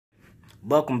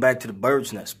Welcome back to the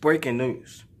Bird's Nest. Breaking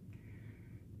news.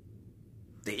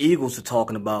 The Eagles are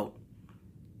talking about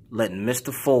letting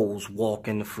Mr. Foles walk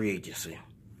into free agency.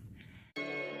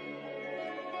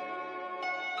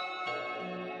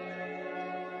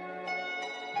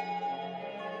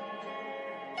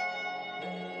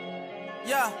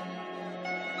 Yeah.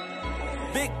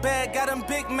 Big bag, got him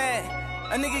big mad.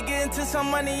 A nigga get into some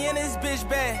money in his bitch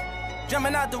bag.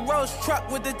 Jumping out the roast truck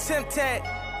with the temp tag.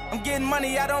 I'm getting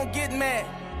money, I don't get mad.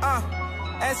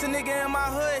 Ask a nigga in my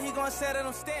hood, he gon' set it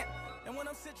on stamp. And when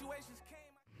them situations came...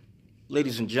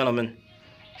 Ladies and gentlemen,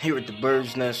 here at the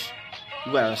Bird's Nest,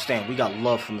 you gotta understand, we got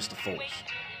love for Mr. Foles.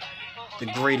 The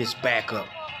greatest backup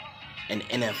in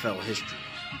NFL history.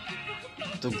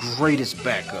 The greatest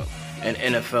backup in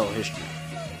NFL history.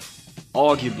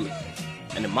 Arguably,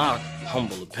 and in my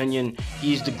humble opinion,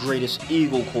 he's the greatest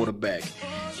Eagle quarterback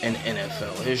in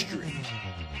NFL history.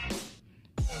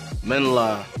 Men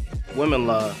lie, women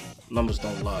lie, numbers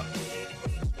don't lie.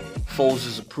 Foles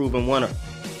is a proven winner.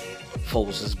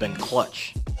 Foles has been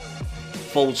clutch.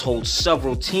 Foles holds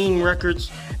several team records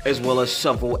as well as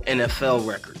several NFL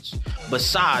records,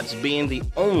 besides being the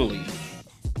only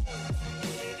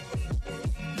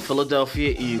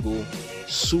Philadelphia Eagle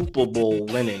Super Bowl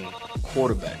winning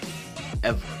quarterback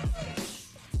ever.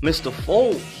 Mr.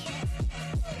 Foles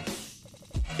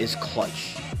is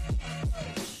clutch.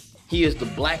 He is the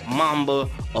Black Mamba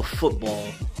of football.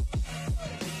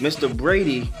 Mr.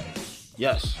 Brady,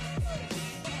 yes,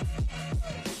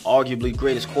 arguably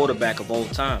greatest quarterback of all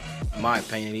time. In my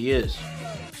opinion, he is.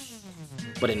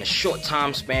 But in a short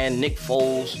time span, Nick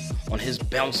Foles, on his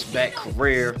bounce-back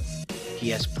career, he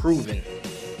has proven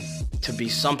to be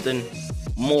something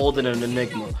more than an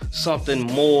enigma, something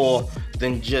more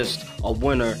than just a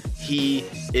winner. He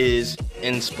is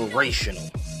inspirational.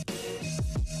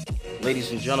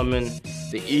 Ladies and gentlemen,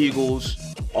 the Eagles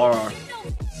are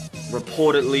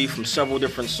reportedly, from several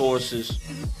different sources,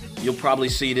 you'll probably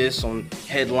see this on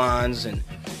headlines and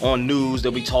on news.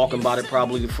 They'll be talking about it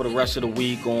probably for the rest of the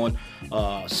week on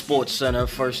Sports Center,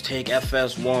 First Take,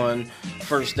 FS1,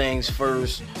 First Things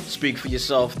First, Speak for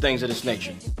Yourself, things of this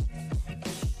nature.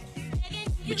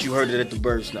 But you heard it at the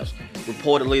Bird's Nest.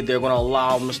 Reportedly, they're going to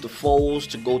allow Mr. Foles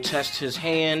to go test his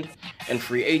hand in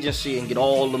free agency and get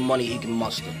all the money he can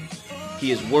muster.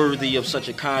 He is worthy of such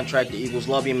a contract. The Eagles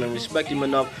love him and respect him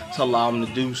enough to allow him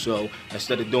to do so.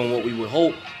 Instead of doing what we would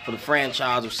hope for the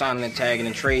franchise of signing and tagging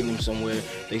and trading him somewhere,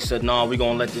 they said, no, we're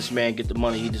going to let this man get the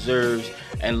money he deserves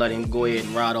and let him go ahead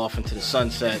and ride off into the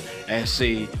sunset and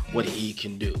see what he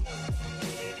can do.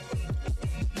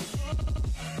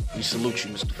 We salute you,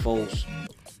 Mr. Foles.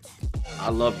 I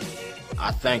love you.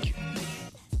 I thank you.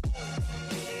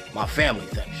 My family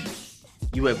thanks you.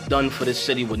 You have done for this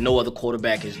city what no other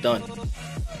quarterback has done.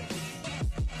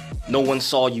 No one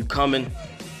saw you coming.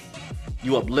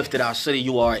 You uplifted our city.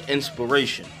 You are an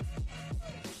inspiration.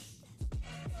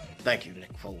 Thank you,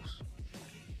 Nick Foles.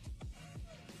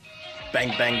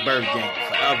 Bang, bang, Bird Gang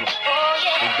forever.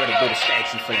 They better build a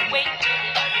statue for that.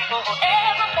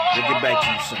 We'll get back to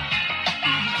you soon.